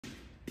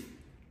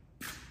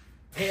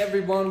Hey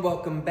everyone,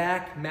 welcome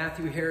back.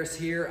 Matthew Harris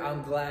here.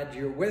 I'm glad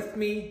you're with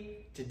me.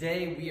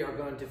 Today we are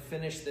going to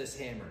finish this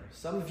hammer.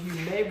 Some of you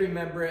may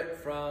remember it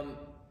from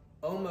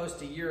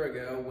almost a year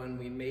ago when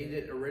we made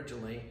it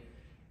originally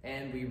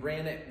and we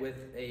ran it with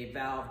a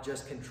valve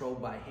just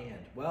controlled by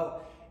hand.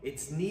 Well,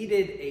 it's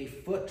needed a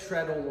foot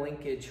treadle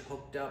linkage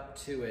hooked up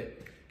to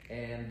it,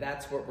 and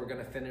that's what we're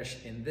going to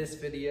finish in this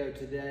video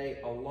today,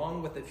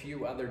 along with a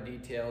few other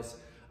details.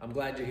 I'm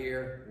glad you're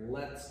here.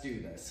 Let's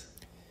do this.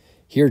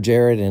 Here,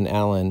 Jared and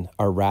Alan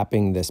are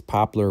wrapping this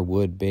poplar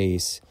wood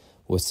base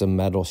with some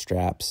metal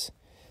straps.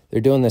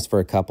 They're doing this for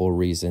a couple of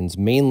reasons,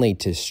 mainly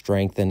to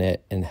strengthen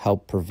it and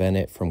help prevent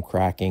it from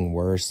cracking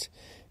worse.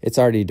 It's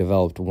already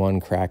developed one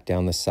crack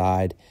down the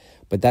side,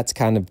 but that's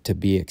kind of to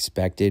be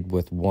expected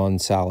with one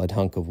solid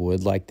hunk of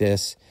wood like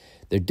this.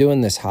 They're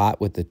doing this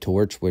hot with the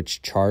torch,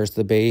 which chars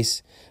the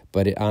base,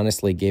 but it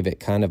honestly gave it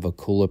kind of a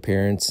cool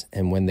appearance.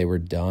 And when they were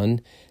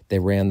done, they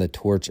ran the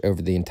torch over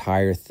the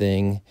entire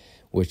thing,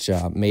 which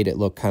made it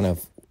look kind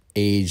of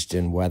aged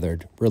and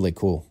weathered. Really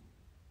cool.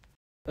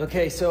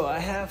 Okay, so I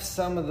have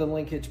some of the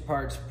linkage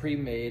parts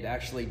pre-made.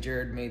 Actually,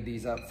 Jared made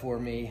these up for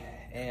me,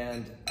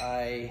 and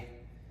I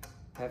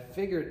have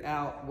figured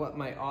out what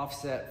my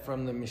offset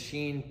from the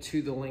machine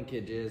to the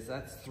linkage is.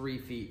 That's 3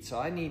 feet. So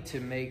I need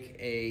to make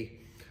a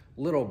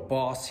little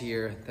boss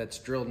here that's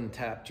drilled and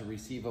tapped to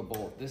receive a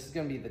bolt. This is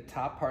gonna be the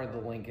top part of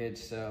the linkage,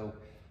 so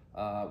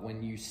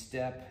when you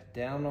step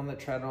down on the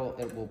treadle,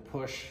 it will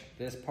push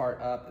this part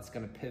up. It's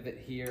going to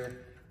pivot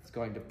here. It's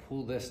going to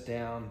pull this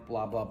down,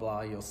 blah, blah,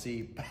 blah. You'll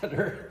see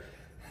better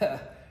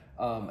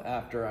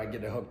after I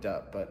get it hooked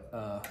up.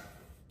 But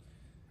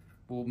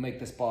we'll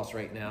make this boss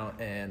right now,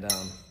 and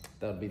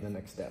that'll be the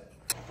next step.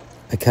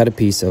 I cut a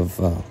piece of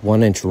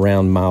 1-inch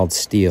round mild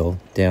steel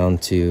down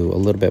to a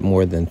little bit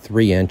more than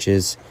 3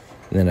 inches,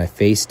 and then I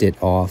faced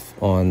it off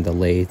on the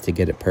lathe to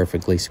get it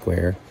perfectly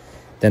square.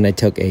 Then I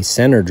took a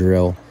center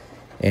drill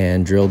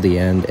and drilled the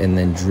end, and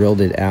then drilled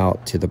it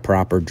out to the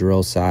proper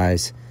drill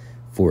size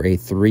for a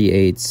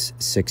 3/8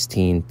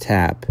 16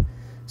 tap.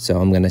 So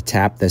I'm going to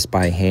tap this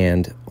by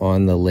hand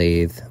on the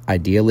lathe.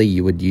 Ideally,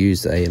 you would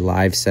use a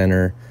live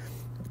center,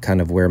 kind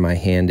of where my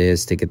hand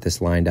is, to get this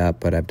lined up,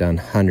 but I've done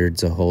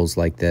hundreds of holes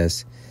like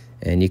this,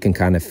 and you can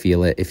kind of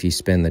feel it. If you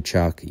spin the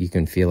chuck, you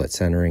can feel it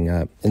centering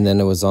up. And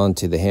then it was on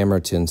to the hammer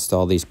to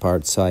install these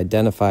parts. So I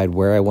identified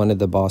where I wanted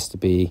the boss to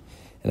be,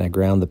 and I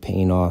ground the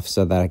paint off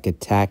so that I could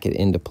tack it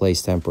into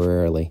place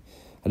temporarily.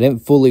 I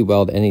didn't fully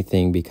weld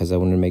anything because I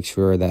wanted to make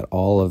sure that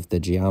all of the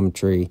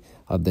geometry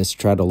of this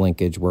treadle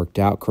linkage worked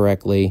out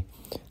correctly.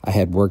 I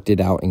had worked it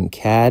out in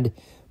CAD,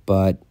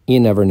 but you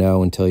never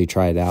know until you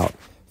try it out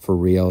for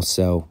real.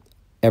 So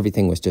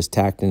everything was just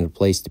tacked into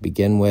place to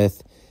begin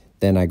with.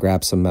 Then I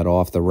grabbed some metal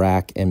off the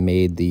rack and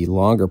made the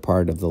longer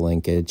part of the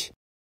linkage.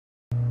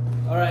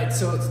 All right,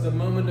 so it's the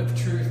moment of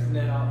truth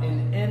now.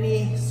 In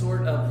any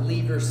sort of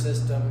lever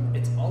system,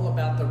 it's all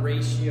about the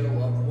ratio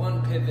of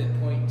one pivot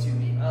point to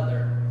the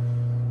other.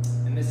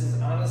 And this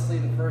is honestly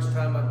the first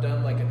time I've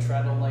done like a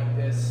treadle like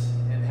this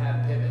and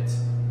have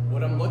pivots.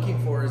 What I'm looking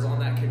for is on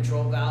that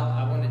control valve,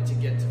 I want it to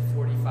get to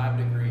 45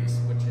 degrees,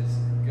 which is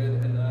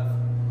good enough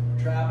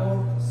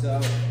travel. So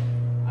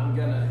I'm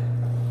gonna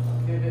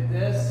pivot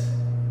this.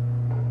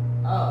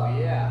 Oh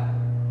yeah,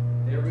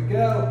 there we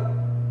go.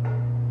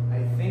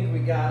 I think we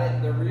got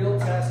it. The real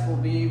test will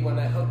be when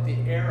I hook the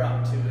air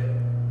up to it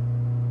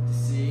to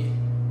see,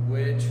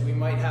 which we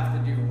might have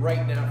to do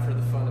right now for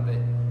the fun of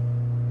it,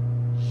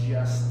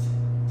 just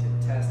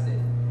to test it.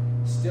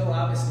 Still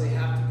obviously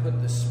have to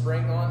put the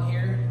spring on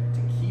here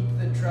to keep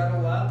the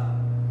treadle up,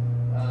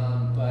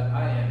 but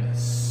I am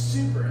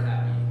super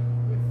happy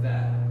with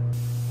that.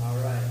 All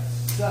right,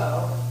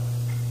 so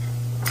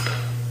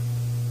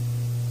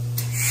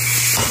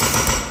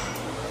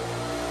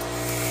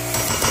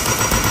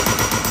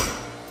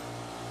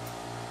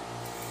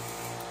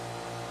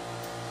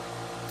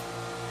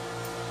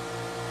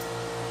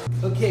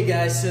okay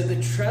guys, so the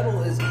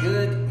treadle is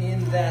good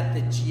in that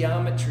the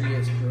geometry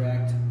is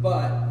correct,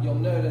 but you'll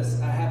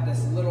notice I have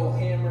this little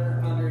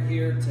hammer under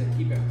here to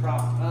keep it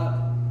propped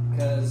up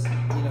because,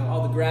 you know,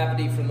 all the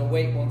gravity from the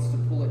weight wants to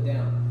pull it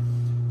down.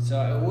 So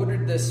I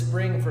ordered this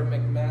spring from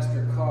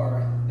McMaster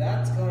Car.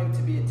 That's going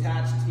to be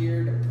attached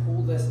here to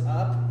pull this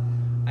up.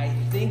 I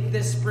think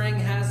this spring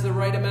has the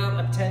right amount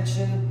of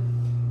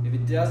tension. If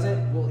it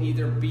doesn't, we'll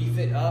either beef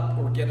it up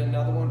or get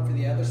another one for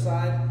the other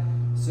side.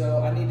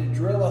 So I need to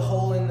drill a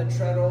hole in the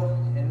treadle,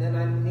 and then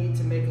I need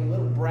to make a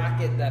little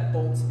bracket that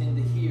bolts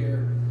into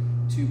here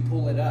to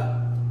pull it up.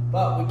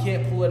 But we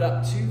can't pull it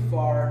up too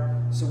far,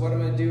 so what I'm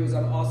going to do is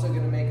I'm also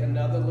going to make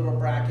another little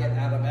bracket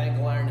out of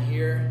angle iron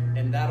here,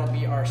 and that'll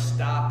be our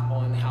stop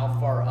on how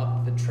far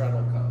up the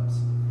treadle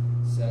comes.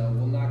 So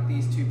we'll knock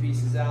these two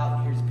pieces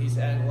out. Here's a piece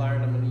of angle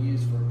iron I'm going to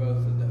use for both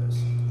of those.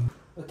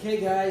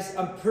 Okay guys,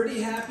 I'm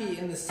pretty happy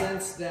in the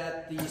sense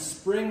that the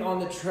spring on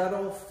the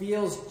treadle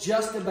feels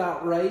just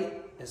about right.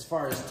 As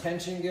far as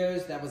tension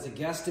goes, that was a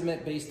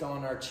guesstimate based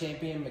on our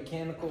Champion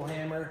mechanical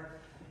hammer.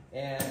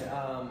 And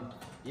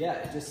yeah,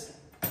 it just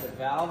The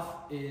valve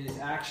is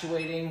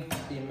actuating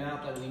the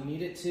amount that we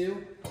need it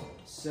to.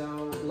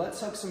 So let's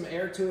hook some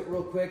air to it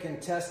real quick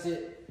and test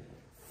it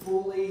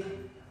fully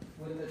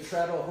with the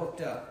treadle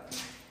hooked up.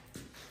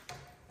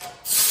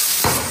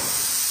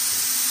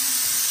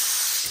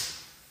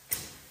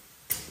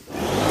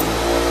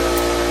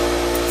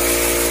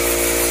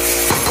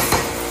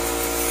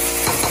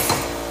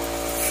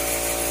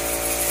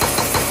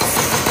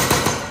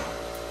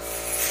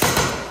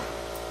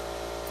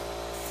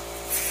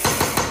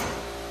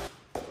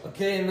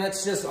 Okay, and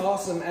that's just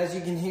awesome. As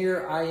you can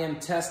hear, I am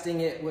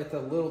testing it with a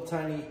little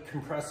tiny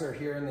compressor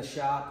here in the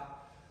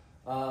shop.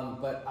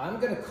 But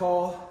I'm gonna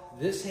call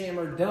this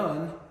hammer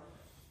done,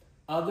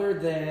 other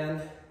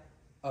than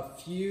a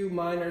few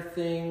minor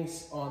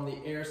things on the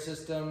air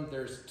system.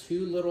 There's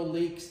 2 little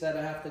leaks that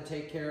I have to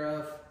take care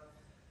of,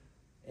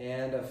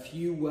 and a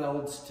few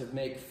welds to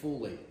make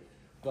fully.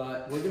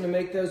 But we're gonna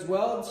make those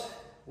welds,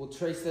 we'll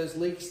trace those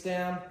leaks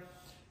down,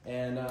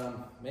 and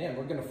man,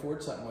 we're gonna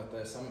forge something with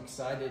this. I'm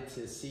excited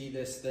to see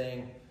this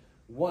thing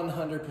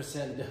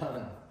 100%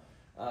 done.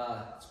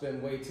 It's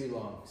been way too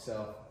long,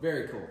 so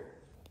very cool.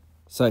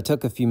 So I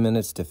took a few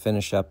minutes to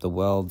finish up the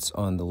welds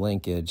on the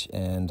linkage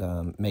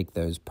and make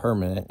those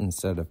permanent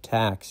instead of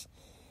tacks.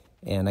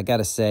 And I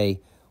gotta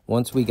say,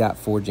 once we got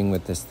forging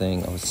with this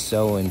thing, I was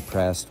so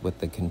impressed with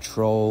the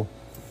control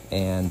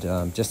and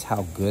just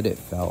how good it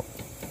felt.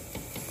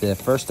 The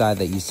first die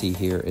that you see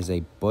here is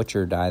a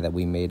butcher die that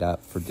we made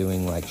up for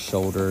doing like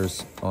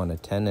shoulders on a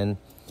tenon.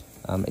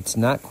 It's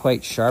not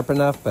quite sharp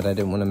enough, but I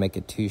didn't want to make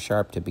it too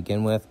sharp to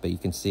begin with, but you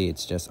can see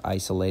it's just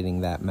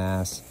isolating that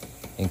mass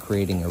and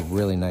creating a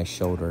really nice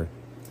shoulder.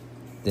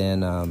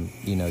 Then,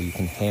 you know, you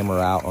can hammer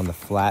out on the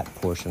flat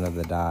portion of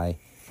the die,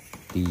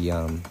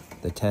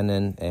 the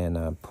tenon,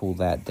 and pull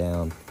that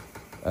down.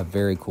 A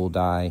very cool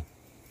die.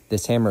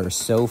 This hammer is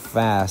so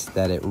fast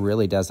that it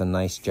really does a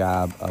nice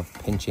job of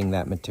pinching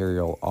that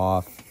material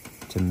off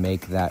to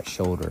make that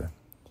shoulder.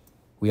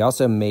 We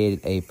also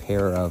made a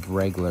pair of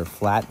regular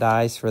flat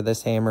dies for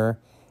this hammer,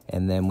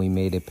 and then we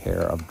made a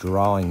pair of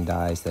drawing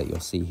dies that you'll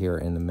see here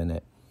in a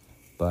minute.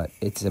 But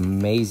it's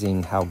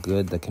amazing how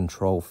good the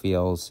control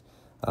feels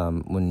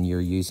when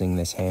you're using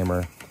this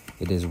hammer.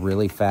 It is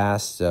really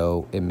fast,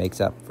 so it makes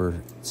up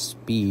for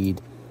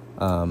speed,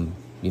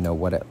 you know,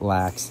 what it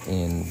lacks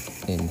in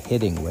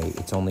hitting weight.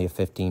 It's only a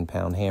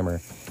 15-pound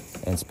hammer.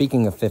 And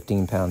speaking of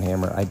 15-pound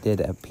hammer, I did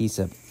a piece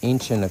of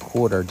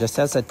 1.25 inch just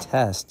as a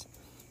test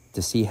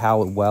to see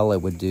how well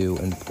it would do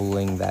in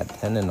pulling that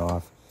tenon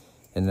off.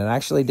 And it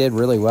actually did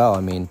really well.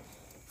 I mean,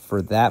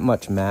 for that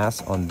much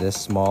mass on this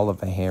small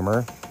of a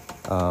hammer,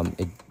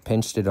 it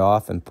pinched it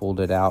off and pulled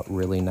it out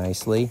really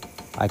nicely.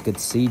 I could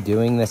see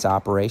doing this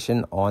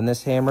operation on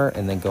this hammer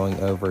and then going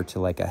over to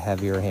like a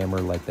heavier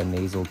hammer like the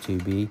Nasal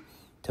 2B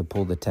to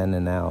pull the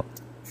tenon out.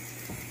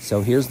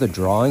 So here's the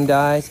drawing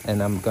dies,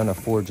 and I'm gonna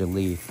forge a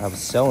leaf. I was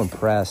so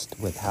impressed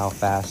with how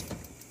fast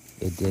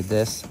it did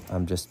this.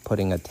 I'm just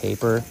putting a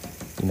taper,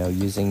 you know,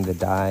 using the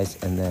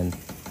dies, and then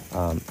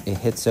it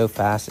hit so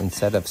fast,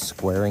 instead of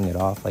squaring it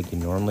off like you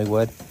normally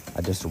would,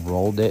 I just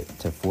rolled it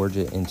to forge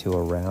it into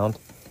a round.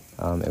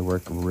 It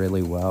worked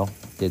really well.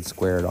 Did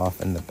square it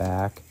off in the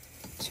back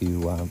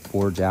to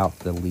forge out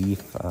the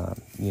leaf,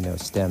 you know,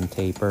 stem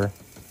taper.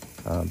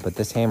 But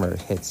this hammer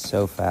hits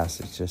so fast,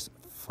 it's just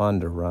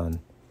fun to run.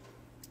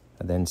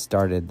 I then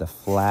started the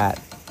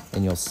flat,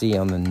 and you'll see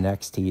on the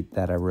next heat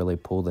that I really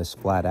pull this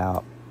flat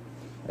out.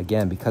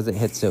 Again, because it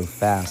hits so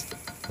fast,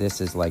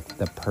 this is like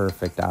the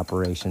perfect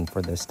operation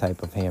for this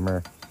type of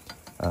hammer.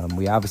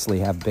 We obviously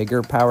have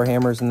bigger power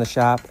hammers in the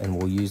shop, and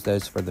we'll use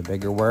those for the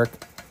bigger work.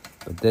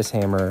 But this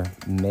hammer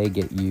may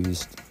get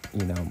used,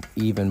 you know,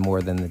 even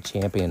more than the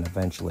Champion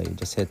eventually. It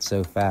just hits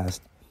so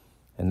fast,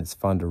 and it's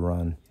fun to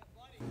run.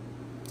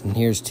 And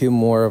here's 2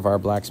 more of our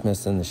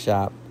blacksmiths in the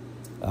shop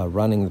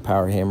running the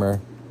power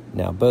hammer.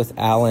 Now, both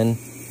Alan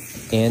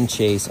and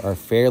Chase are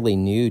fairly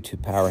new to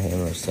power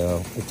hammers,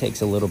 so it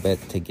takes a little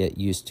bit to get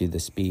used to the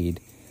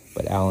speed.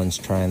 But Alan's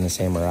trying this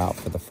hammer out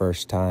for the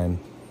first time.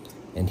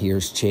 And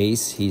here's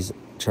Chase. He's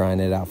trying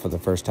it out for the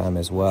first time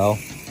as well.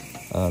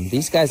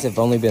 These guys have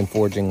only been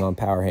forging on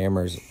power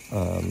hammers,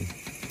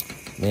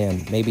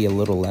 man, maybe a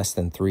little less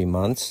than 3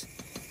 months.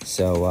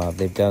 So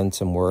they've done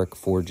some work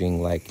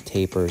forging like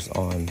tapers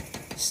on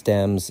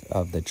stems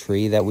of the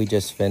tree that we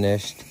just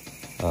finished.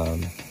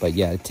 But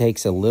yeah, it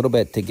takes a little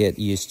bit to get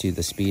used to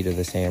the speed of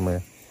this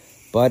hammer,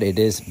 but it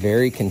is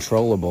very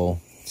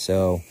controllable.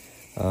 So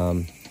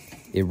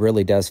it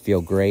really does feel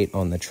great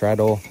on the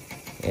treadle,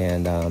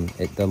 and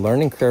the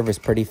learning curve is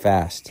pretty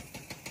fast.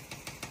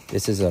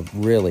 This is a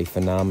really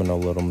phenomenal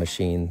little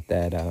machine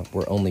that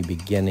we're only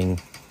beginning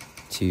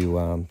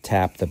to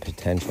tap the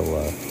potential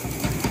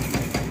of.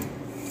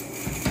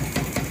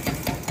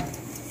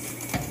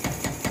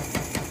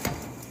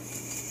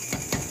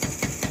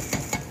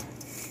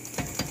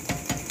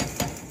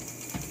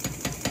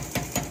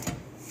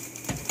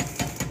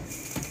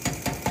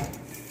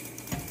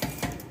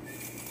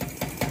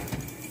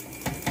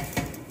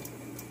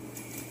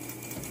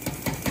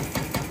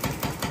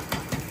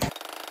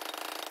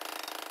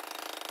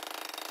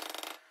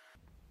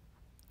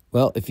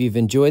 Well, if you've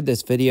enjoyed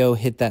this video,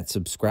 hit that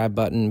subscribe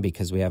button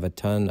because we have a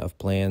ton of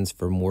plans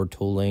for more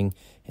tooling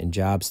and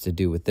jobs to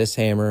do with this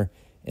hammer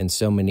and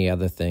so many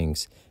other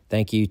things.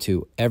 Thank you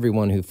to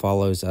everyone who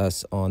follows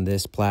us on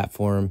this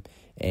platform,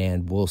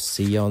 and we'll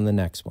see you on the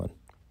next one.